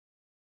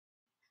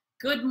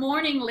Good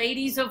morning,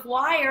 ladies of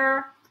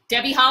WiRE.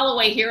 Debbie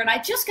Holloway here, and I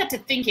just got to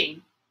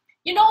thinking,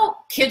 you know,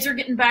 kids are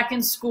getting back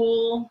in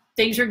school,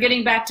 things are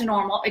getting back to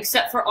normal,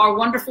 except for our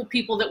wonderful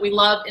people that we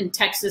love in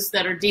Texas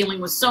that are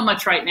dealing with so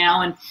much right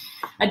now. And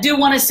I do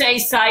want to say,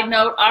 side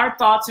note, our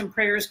thoughts and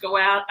prayers go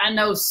out. I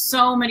know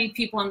so many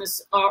people in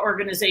this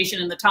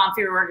organization, in the Tom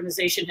Ferry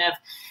organization,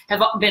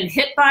 have been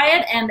hit by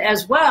it and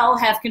as well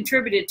have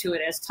contributed to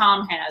it, as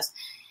Tom has.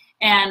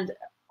 And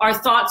our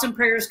thoughts and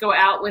prayers go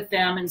out with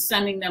them and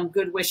sending them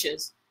good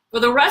wishes. For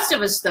the rest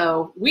of us,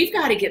 though, we've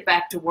got to get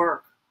back to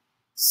work.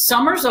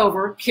 Summer's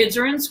over, kids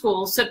are in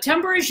school.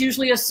 September is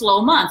usually a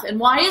slow month. And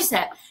why is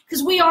that?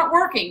 Because we aren't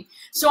working.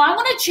 So I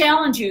want to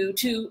challenge you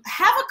to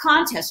have a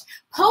contest.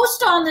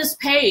 Post on this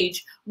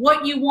page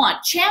what you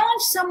want.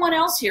 Challenge someone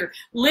else here.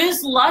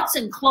 Liz Lutz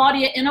and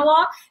Claudia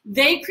Inawa,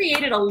 they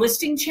created a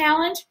listing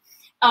challenge,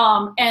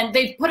 and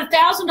they've put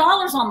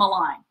 $1,000 on the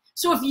line.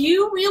 So if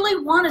you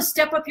really want to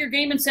step up your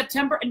game in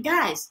September, and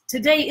guys,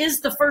 today is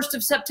the 1st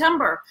of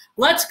September.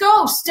 Let's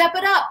go, step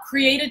it up,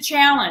 create a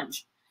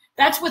challenge.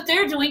 That's what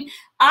they're doing.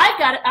 I've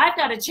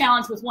got a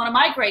challenge with one of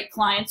my great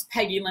clients,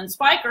 Peggy Lynn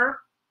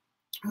Spiker.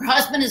 Her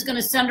husband is going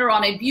to send her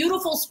on a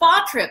beautiful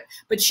spa trip,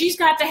 but she's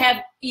got to have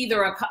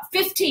either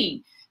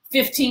 15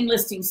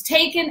 listings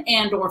taken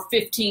and or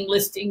 15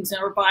 listings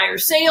or buyer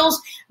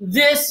sales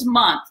this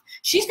month.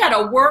 She's got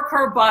to work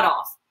her butt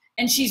off.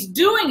 And she's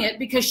doing it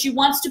because she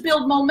wants to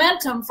build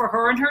momentum for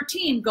her and her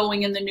team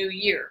going in the new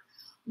year.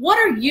 What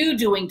are you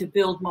doing to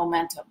build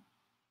momentum?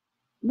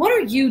 What are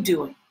you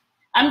doing?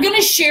 I'm going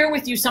to share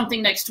with you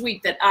something next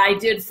week that I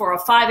did for a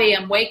 5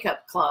 a.m. wake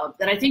up club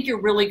that I think you're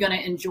really going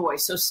to enjoy.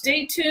 So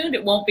stay tuned.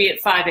 It won't be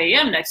at 5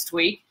 a.m. next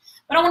week,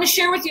 but I want to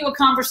share with you a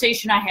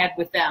conversation I had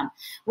with them.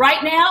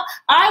 Right now,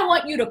 I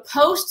want you to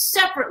post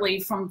separately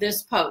from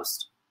this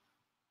post.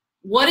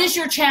 What is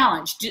your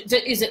challenge?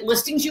 Is it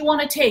listings you want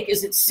to take?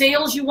 Is it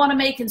sales you want to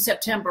make in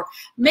September?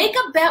 Make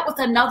a bet with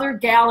another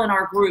gal in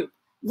our group.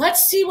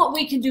 Let's see what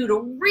we can do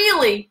to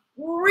really,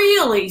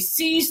 really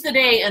seize the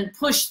day and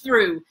push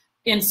through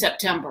in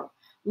September.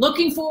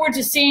 Looking forward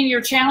to seeing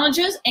your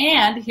challenges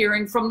and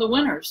hearing from the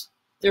winners.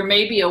 There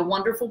may be a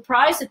wonderful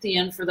prize at the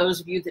end for those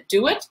of you that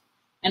do it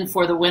and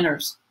for the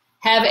winners.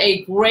 Have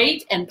a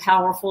great and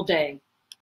powerful day.